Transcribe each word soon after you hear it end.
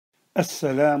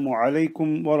Assalamu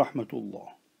alaikum wa rahmatullah.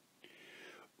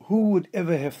 Who would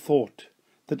ever have thought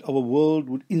that our world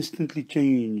would instantly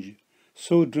change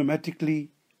so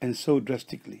dramatically and so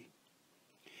drastically?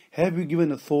 Have we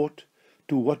given a thought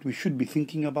to what we should be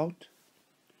thinking about?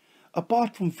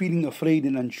 Apart from feeling afraid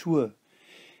and unsure,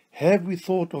 have we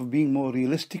thought of being more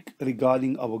realistic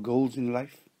regarding our goals in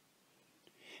life?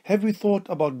 Have we thought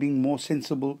about being more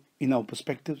sensible in our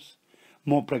perspectives,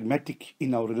 more pragmatic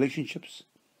in our relationships?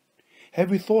 Have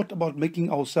we thought about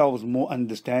making ourselves more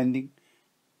understanding,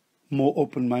 more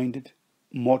open-minded,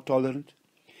 more tolerant?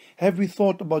 Have we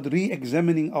thought about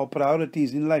re-examining our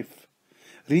priorities in life,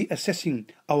 reassessing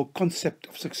our concept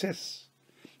of success,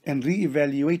 and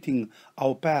re-evaluating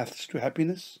our paths to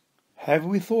happiness? Have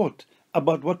we thought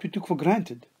about what we took for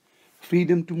granted?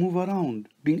 Freedom to move around,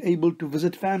 being able to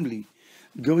visit family,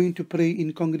 going to pray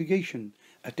in congregation,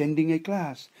 attending a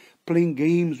class, playing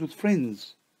games with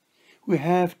friends. We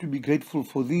have to be grateful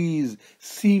for these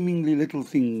seemingly little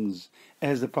things.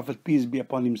 As the Prophet, peace be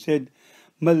upon him, said,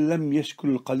 مَنْ لَمْ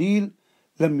يَشْكُرِ الْقَلِيلِ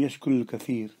لَمْ يَشْكُرِ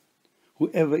الْكَثِيرِ.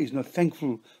 Whoever is not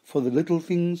thankful for the little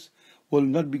things will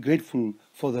not be grateful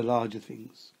for the larger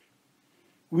things.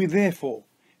 We therefore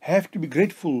have to be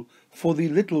grateful for the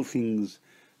little things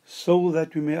so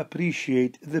that we may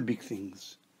appreciate the big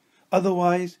things.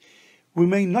 Otherwise, we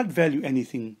may not value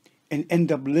anything and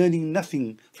end up learning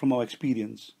nothing from our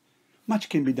experience. Much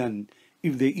can be done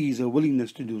if there is a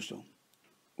willingness to do so.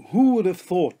 Who would have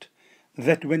thought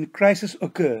that when crises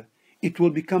occur, it will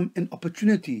become an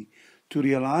opportunity to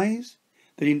realize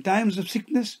that in times of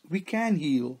sickness we can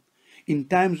heal, in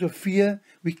times of fear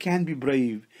we can be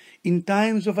brave, in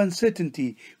times of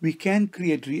uncertainty we can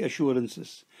create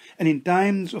reassurances, and in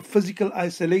times of physical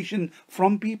isolation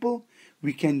from people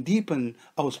we can deepen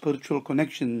our spiritual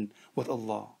connection with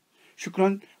Allah.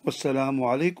 Shukran. Wassalamu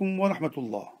alaikum wa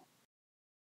rahmatullah.